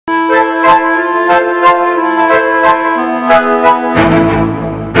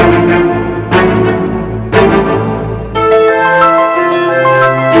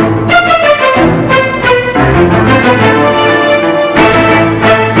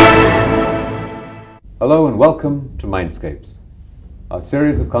Hello and welcome to Mindscapes, our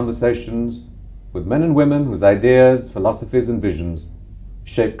series of conversations with men and women whose ideas, philosophies and visions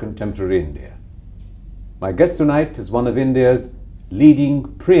shape contemporary India. My guest tonight is one of India's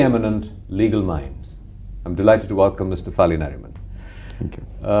leading preeminent legal minds. I'm delighted to welcome Mr. Fali Nariman. Thank you.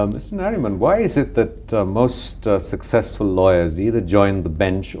 Mr. Nariman, why is it that most successful lawyers either join the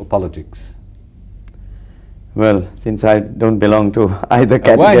bench or politics? Well, since I don't belong to either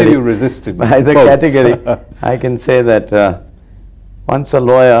category, why have you resisted either both? category, I can say that once a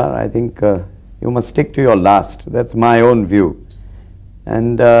lawyer, I think you must stick to your last. That's my own view.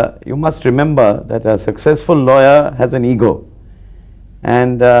 And you must remember that a successful lawyer has an ego.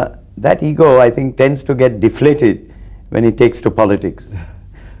 And that ego, I think, tends to get deflated when he takes to politics.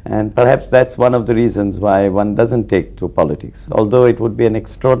 And perhaps that's one of the reasons why one doesn't take to politics. Although it would be an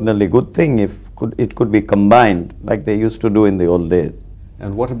extraordinarily good thing if it could be combined like they used to do in the old days.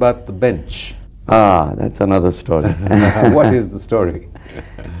 And what about the bench? Ah, that's another story. What is the story?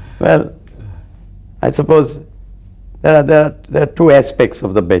 Well, I suppose there are two aspects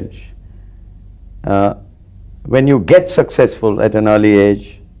of the bench. When you get successful at an early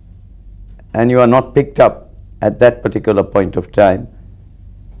age and you are not picked up at that particular point of time,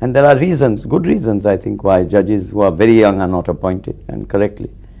 and there are reasons, good reasons I think, why judges who are very young are not appointed, and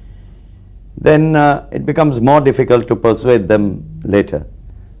correctly, then it becomes more difficult to persuade them later.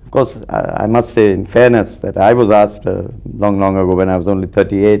 Of course, I must say in fairness that I was asked long ago when I was only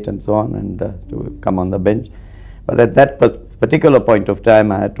 38 and so on, and to come on the bench. But at that particular point of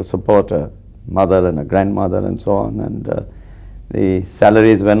time I had to support a mother and a grandmother and so on, and the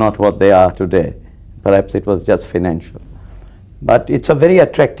salaries were not what they are today. Perhaps it was just financial. But it's a very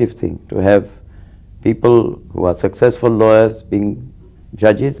attractive thing to have people who are successful lawyers being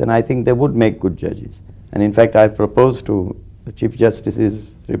judges, and I think they would make good judges. And in fact, I've proposed to the Chief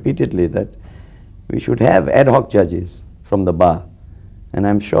Justices repeatedly that we should have ad hoc judges from the bar, and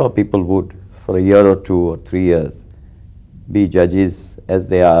I'm sure people would, for a year or 2 or 3 years, be judges as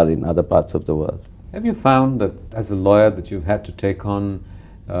they are in other parts of the world. Have you found that as a lawyer that you've had to take on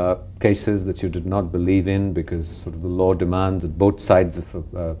cases that you did not believe in because sort of the law demands that both sides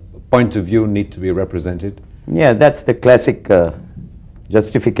of a point of view need to be represented? Yeah, that's the classic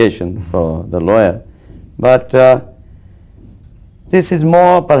justification for the lawyer. But this is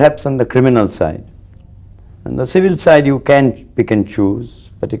more perhaps on the criminal side. On the civil side you can pick and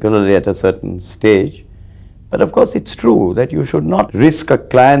choose, particularly at a certain stage. But of course it's true that you should not risk a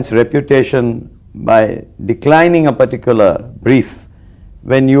client's reputation by declining a particular brief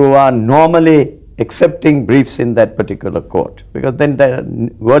when you are normally accepting briefs in that particular court, because then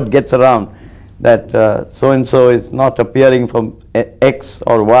the word gets around that so-and-so is not appearing from X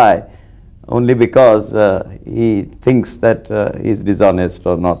or Y only because he thinks that he is dishonest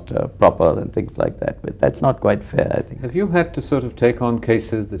or not proper and things like that. But that's not quite fair, I think. Have you had to sort of take on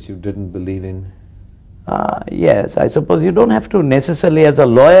cases that you didn't believe in? Yes, I suppose you don't have to necessarily, as a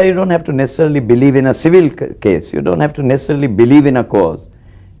lawyer, you don't have to necessarily believe in a civil case. You don't have to necessarily believe in a cause.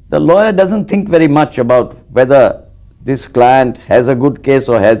 The lawyer doesn't think very much about whether this client has a good case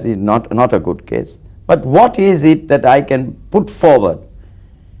or has not a good case. But what is it that I can put forward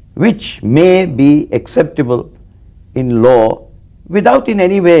which may be acceptable in law without in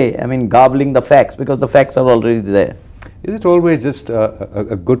any way, I mean, garbling the facts, because the facts are already there. Is it always just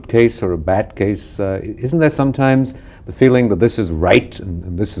a good case or a bad case? Isn't there sometimes the feeling that this is right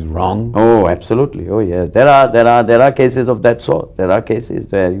and this is wrong? Oh, absolutely. Oh, yeah. There are cases of that sort. There are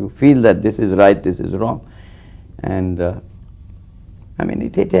cases where you feel that this is right, this is wrong, and I mean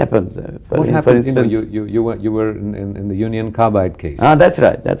it happens. What happened? You know, you were in the Union Carbide case. Ah, that's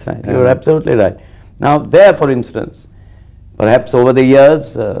right. That's right. You're absolutely right. Now, there, for instance, perhaps over the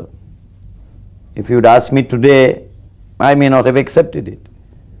years, if you'd asked me today, I may not have accepted it.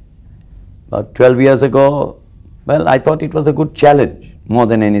 But 12 years ago, well, I thought it was a good challenge more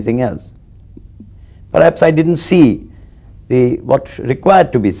than anything else. Perhaps I didn't see what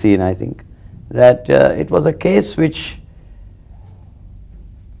required to be seen, I think, that it was a case which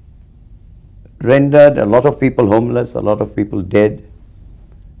rendered a lot of people homeless, a lot of people dead,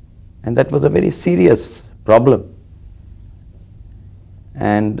 and that was a very serious problem.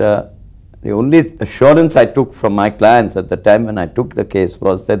 And the only assurance I took from my clients at the time when I took the case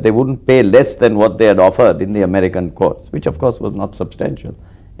was that they wouldn't pay less than what they had offered in the American courts, which of course was not substantial.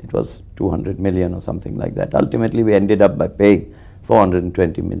 It was 200 million or something like that. Ultimately we ended up by paying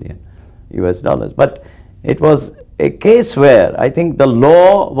 420 million US dollars. But it was a case where I think the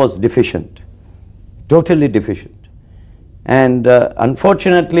law was deficient, totally deficient. And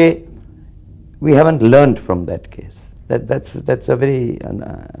unfortunately we haven't learned from that case. That's a very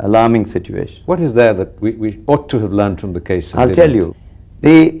alarming situation. What is there that we ought to have learned from the case? I'll tell you.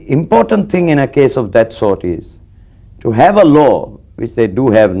 The important thing in a case of that sort is to have a law, which they do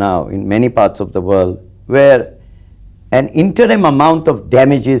have now in many parts of the world, where an interim amount of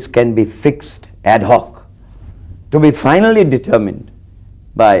damages can be fixed ad hoc to be finally determined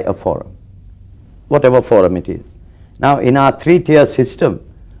by a forum, whatever forum it is. Now, in our three-tier system,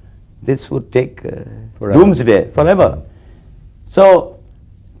 this would take doomsday, forever. So,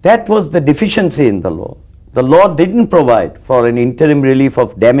 that was the deficiency in the law. The law didn't provide for an interim relief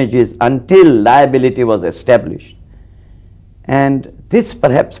of damages until liability was established. And this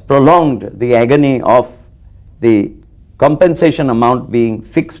perhaps prolonged the agony of the compensation amount being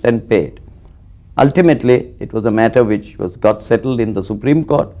fixed and paid. Ultimately, it was a matter which got settled in the Supreme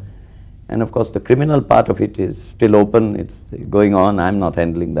Court. And of course, the criminal part of it is still open. It's going on. I'm not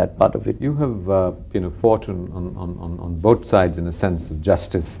handling that part of it. You have fought on both sides in a sense of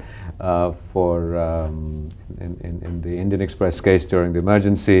justice in the Indian Express case during the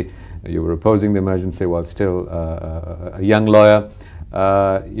emergency. You were opposing the emergency while still a young lawyer.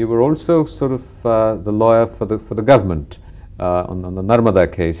 You were also sort of the lawyer for the government on the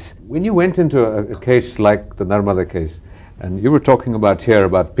Narmada case. When you went into a case like the Narmada case, and you were talking about here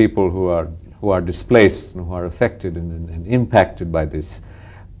about people who are displaced and who are affected and impacted by this,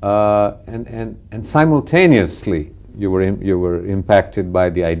 and simultaneously you were impacted by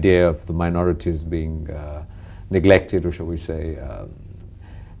the idea of the minorities being neglected, or shall we say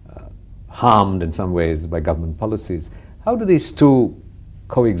harmed in some ways by government policies. How do these two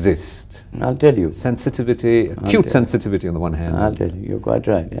coexist? I'll tell you. Sensitivity, acute sensitivity on the one hand. I'll tell you, you're quite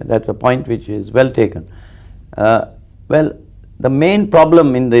right. Yeah, that's a point which is well taken. Well, the main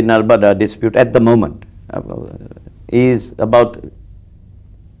problem in the Narmada dispute at the moment is about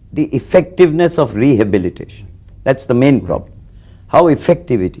the effectiveness of rehabilitation. That's the main problem, how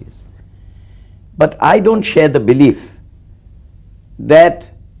effective it is. But I don't share the belief that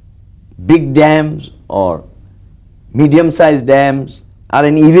big dams or medium-sized dams are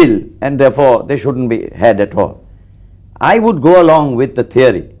an evil and therefore they shouldn't be had at all. I would go along with the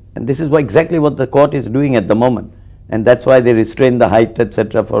theory, and this is exactly what the court is doing at the moment, and that's why they restrain the height,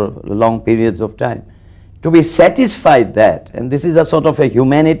 etc., for long periods of time. To be satisfied that, and this is a sort of a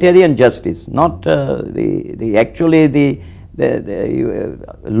humanitarian justice, not actually the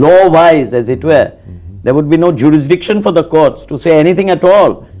law-wise, as it were. There would be no jurisdiction for the courts to say anything at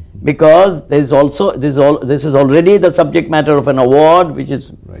all, because there is also this is already the subject matter of an award which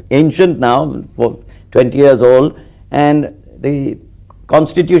is ancient now, for 20 years old, and the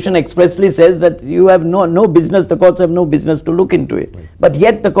Constitution expressly says that you have no business, the courts have no business to look into it. But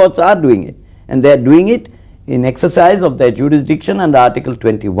yet the courts are doing it, and they are doing it in exercise of their jurisdiction under Article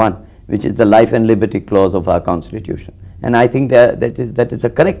 21, which is the life and liberty clause of our Constitution. And I think that is a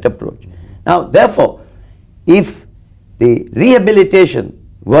correct approach. Now, therefore, if the rehabilitation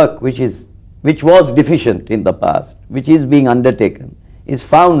work which was deficient in the past, which is being undertaken, is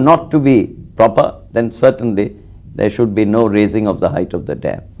found not to be proper, then certainly there should be no raising of the height of the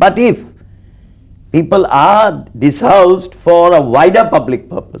dam. But if people are dishoused for a wider public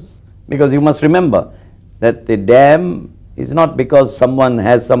purpose, because you must remember that the dam is not because someone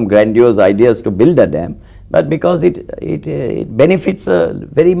has some grandiose ideas to build a dam, but because it benefits a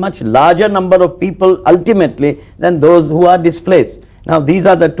very much larger number of people ultimately than those who are displaced. Now, these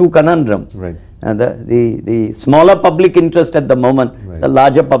are the two conundrums. Right. And the smaller public interest at the moment, the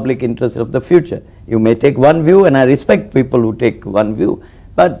larger public interest of the future. You may take one view, and I respect people who take one view,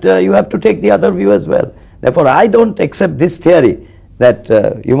 but you have to take the other view as well. Therefore, I don't accept this theory that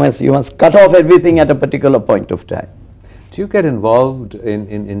you must cut off everything at a particular point of time. Do you get involved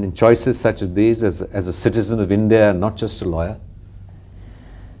in choices such as these as a citizen of India, not just a lawyer?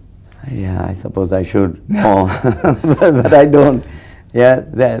 Yeah, I suppose I should more, but I don't.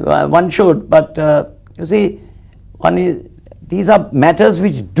 Yeah, one should, but you see, these are matters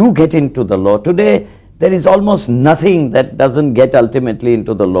which do get into the law. Today, there is almost nothing that doesn't get ultimately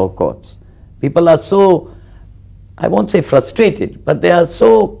into the law courts. People are so, I won't say frustrated, but they are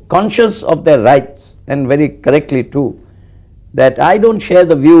so conscious of their rights, and very correctly too, that I don't share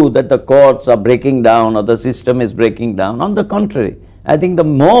the view that the courts are breaking down or the system is breaking down. On the contrary, I think the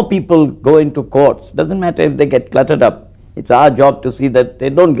more people go into courts, doesn't matter if they get cluttered up, it's our job to see that they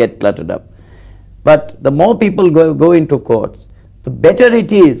don't get cluttered up. But the more people go into courts, the better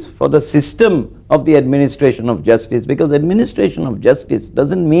it is for the system of the administration of justice, because administration of justice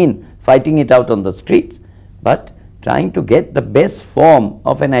doesn't mean fighting it out on the streets, but trying to get the best form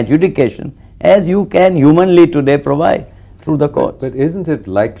of an adjudication as you can humanly today provide, through through the courts. But isn't it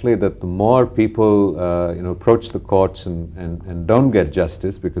likely that the more people approach the courts and don't get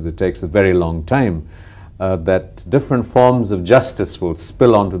justice, because it takes a very long time, that different forms of justice will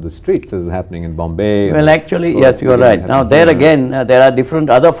spill onto the streets, as is happening in Bombay? Well, actually, yes, you are right. Now, there again, there are different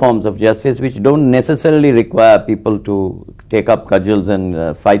other forms of justice which don't necessarily require people to take up cudgels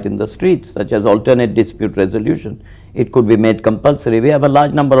and fight in the streets, such as alternate dispute resolution. It could be made compulsory. We have a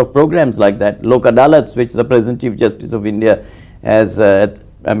large number of programs like that. Lok Adalats, which the present Chief Justice of India has,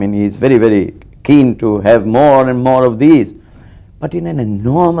 I mean, he is very, very keen to have more and more of these. But in an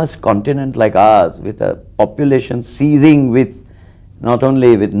enormous continent like ours, with a population seething with, not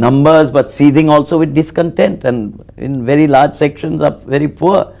only with numbers, but seething also with discontent, and in very large sections are very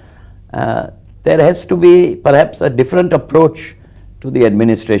poor, there has to be perhaps a different approach to the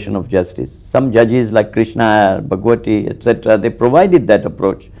administration of justice. Some judges like Krishna, Bhagwati, etc., they provided that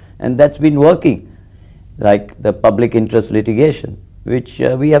approach, and that's been working, like the public interest litigation, which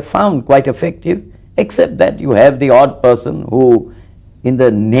we have found quite effective, except that you have the odd person who, in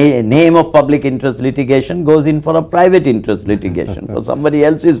the name of public interest litigation, goes in for a private interest litigation, for somebody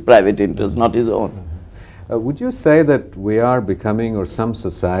else's private interest, not his own. Would you say that we are becoming, or some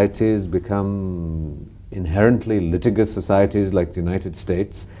societies become inherently litigious societies like the United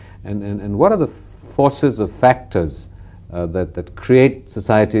States? And what are the forces or factors that create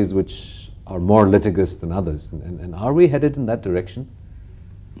societies which are more litigious than others? And are we headed in that direction?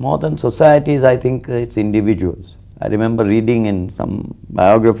 More than societies, I think it's individuals. I remember reading in some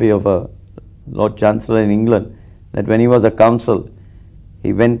biography of a Lord Chancellor in England that when he was a counsel,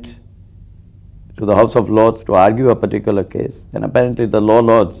 he went to the House of Lords to argue a particular case, and apparently the law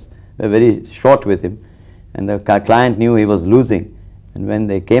lords were very short with him, and the client knew he was losing, and when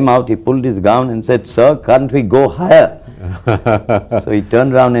they came out, he pulled his gown and said, "Sir, can't we go higher?" So he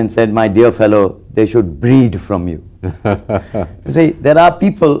turned around and said, "My dear fellow, they should breed from you." You see, there are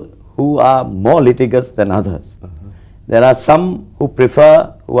people who are more litigious than others. There are some who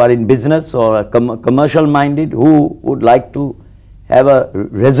prefer, who are in business or are commercial minded, who would like to have a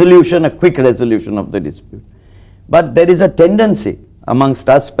resolution, a quick resolution of the dispute. But there is a tendency amongst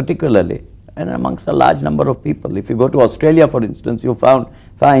us particularly, and amongst a large number of people. If you go to Australia, for instance, you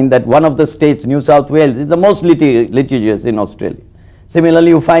find that one of the states, New South Wales, is the most litigious in Australia. Similarly,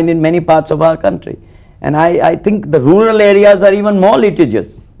 you find in many parts of our country. And I think the rural areas are even more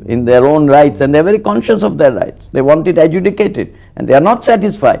litigious in their own rights, and they are very conscious of their rights. They want it adjudicated, and they are not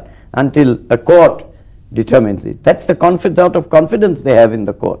satisfied until a court determines it. That's the sort of confidence they have in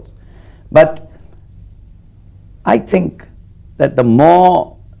the courts. But I think that the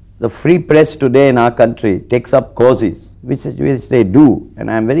more the free press today in our country takes up causes, which they do, and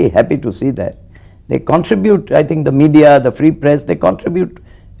I am very happy to see that, they contribute, I think the media, the free press, they contribute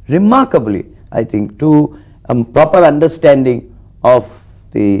remarkably, I think, to a proper understanding of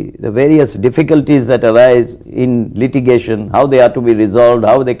the various difficulties that arise in litigation, how they are to be resolved,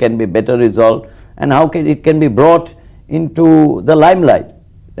 how they can be better resolved, and how it can be brought into the limelight.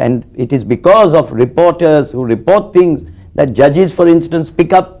 And it is because of reporters who report things that judges, for instance,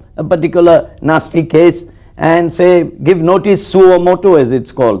 pick up a particular nasty case and say, give notice suo motu, as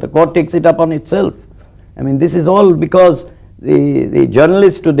it's called. The court takes it up on itself. I mean, this is all because the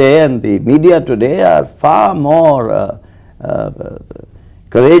journalists today and the media today are far more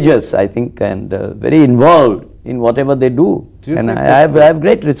courageous, I think, and very involved in whatever they do. And I have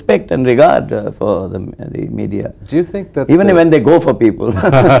great respect and regard for the media. Do you think that even when they go for people?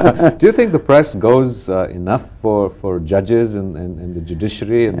 Do you think the press goes enough for judges and the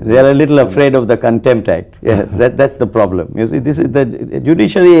judiciary? They are a little afraid of the Contempt Act. Yes, that's the problem. You see, this is the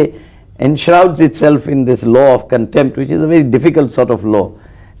judiciary enshrouds itself in this law of contempt, which is a very difficult sort of law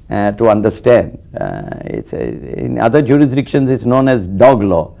to understand. In other jurisdictions, it's known as dog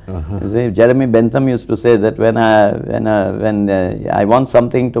law. Jeremy Bentham used to say that when I want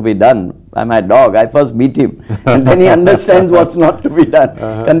something to be done by my dog, I first beat him, and then he understands what's not to be done.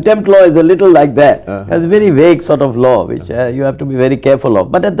 Contempt law is a little like that. It's a very vague sort of law, which you have to be very careful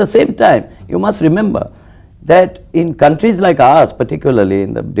of. But at the same time, you must remember that in countries like ours, particularly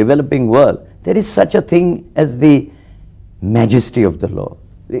in the developing world, there is such a thing as the majesty of the law,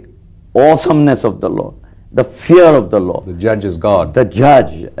 the awesomeness of the law, the fear of the law. The judge is God. The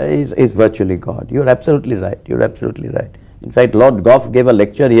judge is virtually God. You're absolutely right. You're absolutely right. In fact, Lord Gough gave a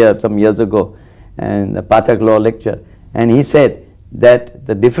lecture here some years ago, and the Pathak Law lecture, and he said that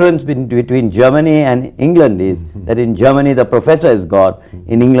the difference between Germany and England is that in Germany the professor is God,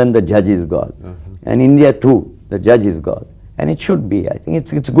 in England the judge is God. And India too, the judge is God. And it should be. I think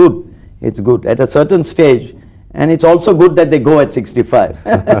it's good. It's good. At a certain stage, And it's also good that they go at 65.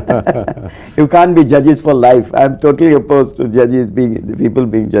 You can't be judges for life. I'm totally opposed to people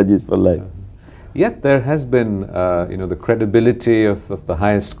being judges for life. Yet there has been, the credibility of the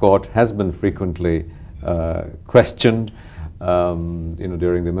highest court has been frequently questioned,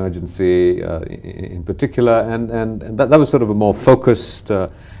 during the emergency in particular, and that was sort of a more focused.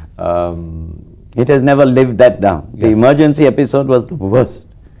 It has never lived that down. Yes. The emergency episode was the worst.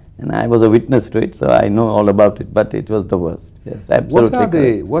 And I was a witness to it, so I know all about it, but it was the worst. Yes,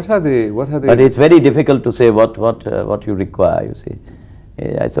 absolutely. What are the But it's very difficult to say what you require, you see.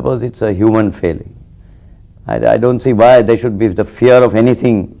 I suppose it's a human failing. I don't see why there should be the fear of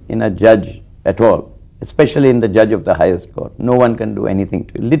anything in a judge at all, especially in the judge of the highest court. No one can do anything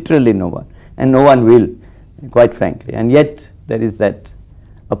to you, literally no one, and no one will, quite frankly. And yet there is that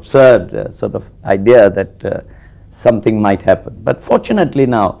absurd sort of idea that something might happen. But fortunately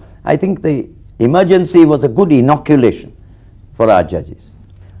now, I think the emergency was a good inoculation for our judges,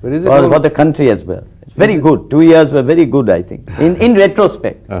 for the country as well. It's very good. 2 years were very good, I think. In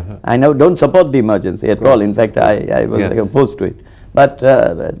retrospect, I now don't support the emergency at all. In fact, I was opposed to it. But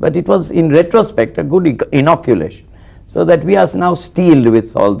it was, in retrospect, a good inoculation, so that we are now steeled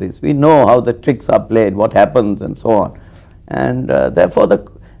with all this. We know how the tricks are played, what happens, and so on. And therefore,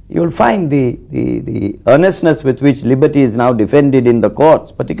 you will find the earnestness with which liberty is now defended in the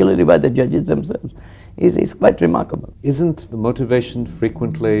courts, particularly by the judges themselves, is quite remarkable. Isn't the motivation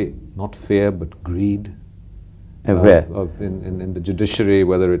frequently not fear but greed? Where? In the judiciary,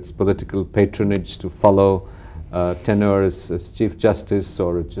 whether it's political patronage to follow tenure as Chief Justice,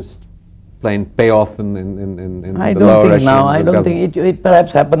 or it's just plain payoff in the lower echelons of government? I don't think it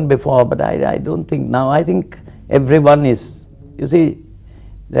perhaps happened before, but I don't think now. I think everyone is, you see,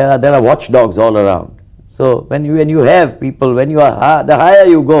 there are watchdogs all around. So when you have people, when you are the higher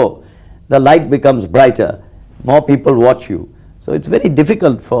you go, the light becomes brighter, more people watch you. So it's very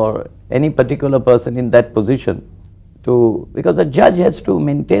difficult for any particular person in that position because a judge has to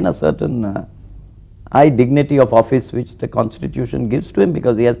maintain a certain high dignity of office which the Constitution gives to him,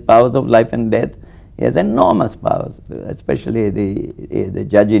 because he has powers of life and death. He has enormous powers, especially the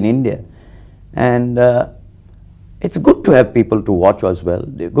judge in India. And it's good to have people to watch as well.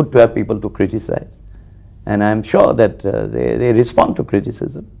 It's good to have people to criticize. And I'm sure that they respond to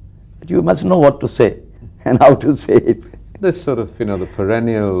criticism. But you must know what to say and how to say it. This sort of, the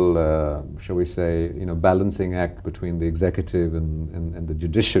perennial, shall we say, balancing act between the executive and the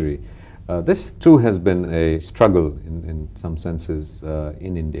judiciary, this too has been a struggle in some senses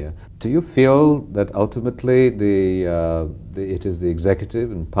in India. Do you feel that ultimately it is the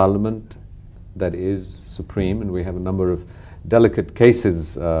executive and Parliament that is supreme, and we have a number of delicate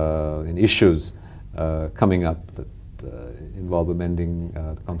cases and issues coming up that involve amending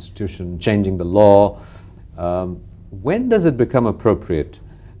the Constitution, changing the law? When does it become appropriate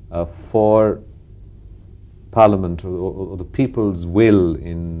for Parliament or the people's will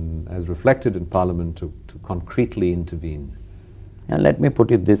as reflected in Parliament to concretely intervene? And let me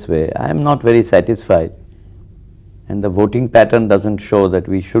put it this way, I am not very satisfied, and the voting pattern doesn't show that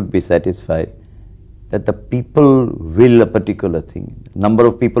we should be satisfied, that the people will a particular thing. The number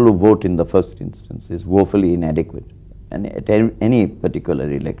of people who vote in the first instance is woefully inadequate at any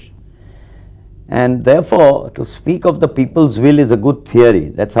particular election. And therefore, to speak of the people's will is a good theory.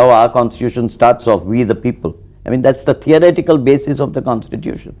 That's how our Constitution starts off, we the people. I mean, that's the theoretical basis of the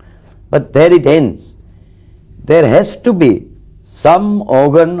Constitution. But there it ends. There has to be some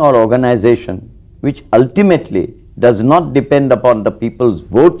organ or organization which ultimately does not depend upon the people's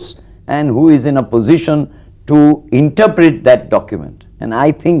votes and who is in a position to interpret that document. And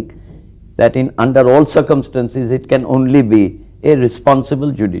I think that under all circumstances it can only be a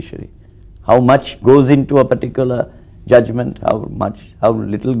responsible judiciary. How much goes into a particular judgment, how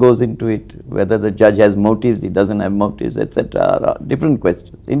little goes into it, whether the judge has motives, he doesn't have motives, etc., are different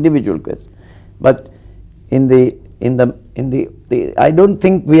questions, individual questions. But I don't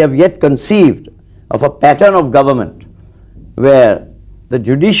think we have yet conceived of a pattern of government where the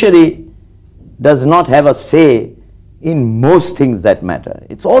judiciary does not have a say in most things that matter.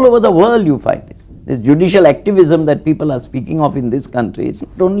 It's all over the world you find it. This judicial activism that people are speaking of in this country, it's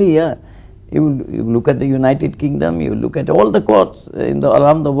not only here. You look at the United Kingdom, you look at all the courts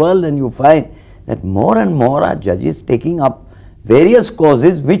around the world, and you find that more and more are judges taking up various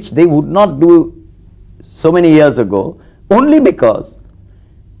causes which they would not do so many years ago, only because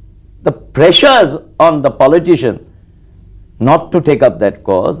the pressures on the politician not to take up that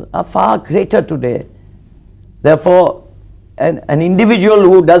cause are far greater today. Therefore, an individual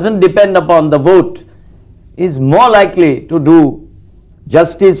who doesn't depend upon the vote is more likely to do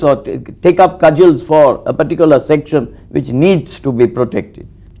justice or take up cudgels for a particular section which needs to be protected.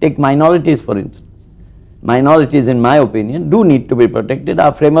 Take minorities for instance. Minorities, in my opinion, do need to be protected.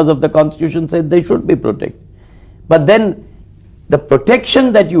 Our framers of the Constitution said they should be protected. But then the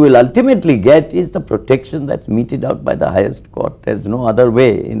protection that you will ultimately get is the protection that's meted out by the highest court. There is no other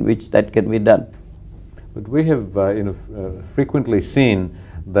way in which that can be done. But we have frequently seen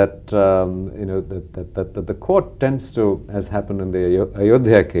that that the court tends to, as happened in the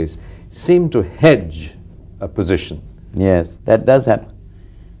Ayodhya case, seem to hedge a position. Yes, that does happen.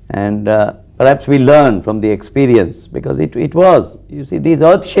 And perhaps we learn from the experience, because it was, you see, these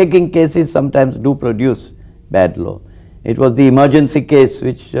earth-shaking cases sometimes do produce bad law. It was the emergency case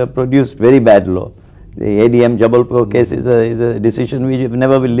which produced very bad law. The ADM Jabalpur case is a decision which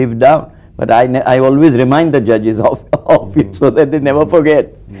never will live down. But I always remind the judges of it so that they never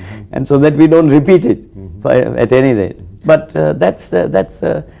forget, and so that we don't repeat it at any rate. But that's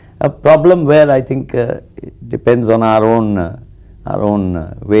a problem where I think it depends on our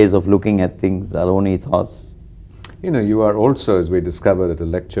own ways of looking at things, our own ethos. You know, you are also, as we discovered at a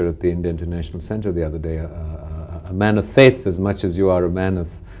lecture at the India International Center the other day, a man of faith as much as you are a man of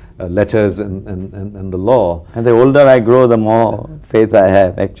letters and the law. And the older I grow, the more faith I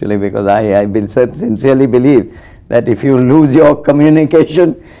have, actually, because I sincerely believe that if you lose your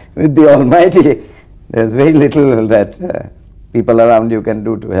communication with the Almighty, there's very little that people around you can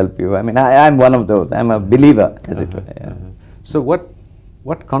do to help you. I mean, I'm one of those. I'm a believer, as it were. Yeah. So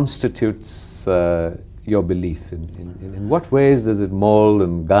what constitutes your belief? In what ways does it mold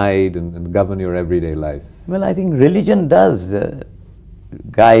and guide and govern your everyday life? Well, I think religion does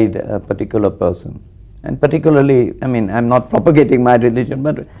guide a particular person, and particularly, I mean, I'm not propagating my religion,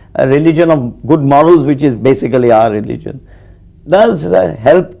 but a religion of good morals, which is basically our religion, does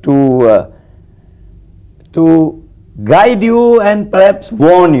help to guide you and perhaps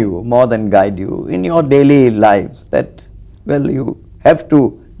warn you more than guide you in your daily lives, that, well, you have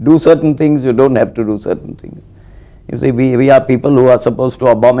to do certain things, you don't have to do certain things. You see, we are people who are supposed to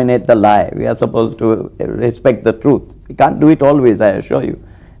abominate the lie. We are supposed to respect the truth. We can't do it always, I assure you.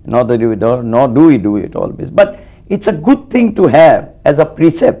 Nor do we do it always. But it's a good thing to have as a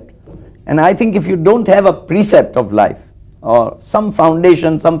precept. And I think if you don't have a precept of life, or some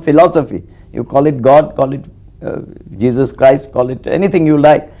foundation, some philosophy, you call it God, call it Jesus Christ, call it anything you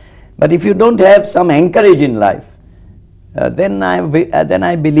like. But if you don't have some anchorage in life, then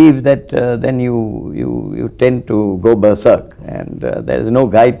I believe that then you tend to go berserk, and there is no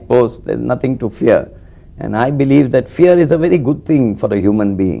guidepost, there is nothing to fear. And I believe that fear is a very good thing for a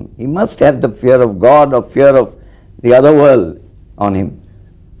human being. He must have the fear of God or fear of the other world on him,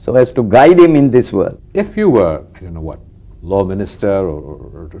 so as to guide him in this world. If you were, I don't know what, law minister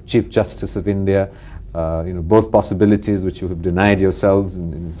or Chief Justice of India, both possibilities which you have denied yourselves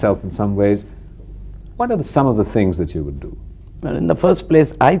in some ways, what are some of the things that you would do? Well, in the first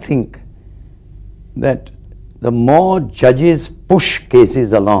place, I think that the more judges push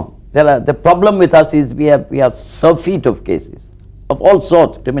cases along, the problem with us is we are surfeit of cases, of all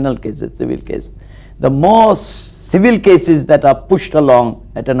sorts, criminal cases, civil cases. The more civil cases that are pushed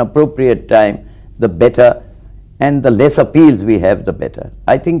along at an appropriate time, the better, and the less appeals we have, the better.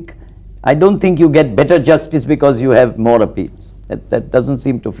 I don't think you get better justice because you have more appeals. That doesn't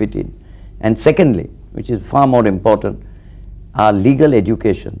seem to fit in. And secondly, which is far more important, our legal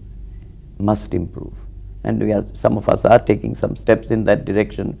education must improve. And some of us are taking some steps in that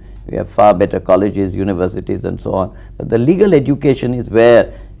direction. We have far better colleges, universities, and so on. But the legal education is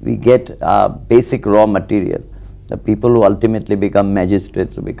where we get our basic raw material. The people who ultimately become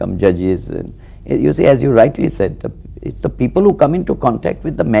magistrates, who become judges. And you see, as you rightly said, it's the people who come into contact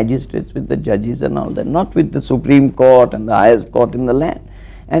with the magistrates, with the judges and all that, not with the Supreme Court and the highest court in the land.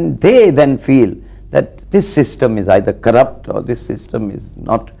 And they then feel that this system is either corrupt or this system is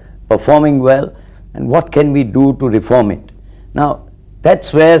not performing well, and what can we do to reform it? Now,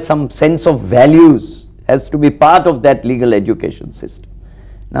 that's where some sense of values has to be part of that legal education system.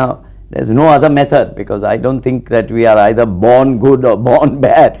 Now, there's no other method, because I don't think that we are either born good or born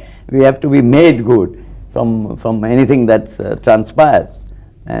bad. We have to be made good from anything that transpires.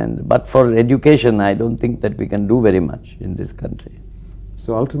 But for education, I don't think that we can do very much in this country.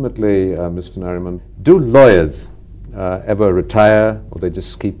 So ultimately, Mr. Nariman, do lawyers ever retire, or they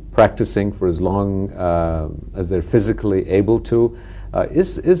just keep practicing for as long as they're physically able to?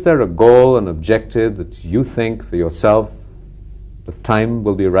 Is there a goal, an objective that you think for yourself, the time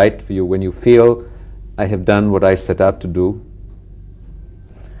will be right for you when you feel, I have done what I set out to do?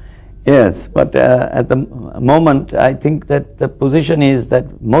 Yes, but at the moment, I think that the position is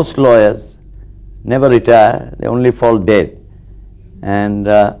that most lawyers never retire, they only fall dead. And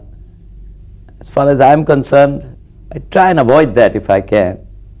as far as I am concerned, I try and avoid that if I can,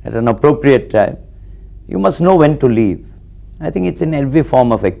 at an appropriate time. You must know when to leave. I think it's in every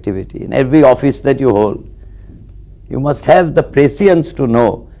form of activity, in every office that you hold. You must have the prescience to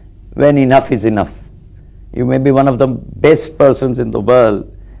know when enough is enough. You may be one of the best persons in the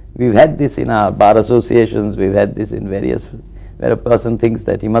world. We've had this in our bar associations, we've had this in various, where a person thinks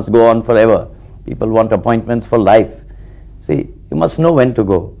that he must go on forever. People want appointments for life. See, you must know when to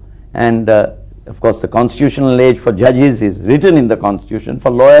go. And of course, the constitutional age for judges is written in the Constitution. For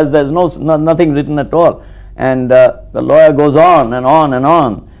lawyers, there's nothing written at all. And the lawyer goes on and on and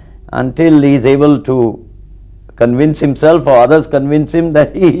on until he is able to convince himself or others convince him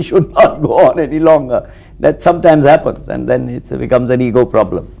that he should not go on any longer. That sometimes happens, and then it becomes an ego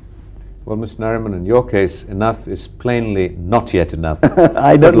problem. Well, Mr. Nariman, in your case, enough is plainly not yet enough.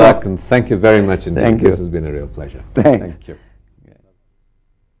 I don't Good luck, and thank you very much indeed. Thank you. This has been a real pleasure. Thanks. Thank you.